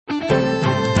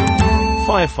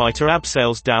firefighter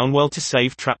abseils down well to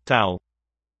save trapped owl.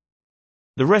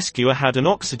 The rescuer had an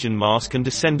oxygen mask and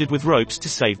descended with ropes to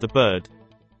save the bird.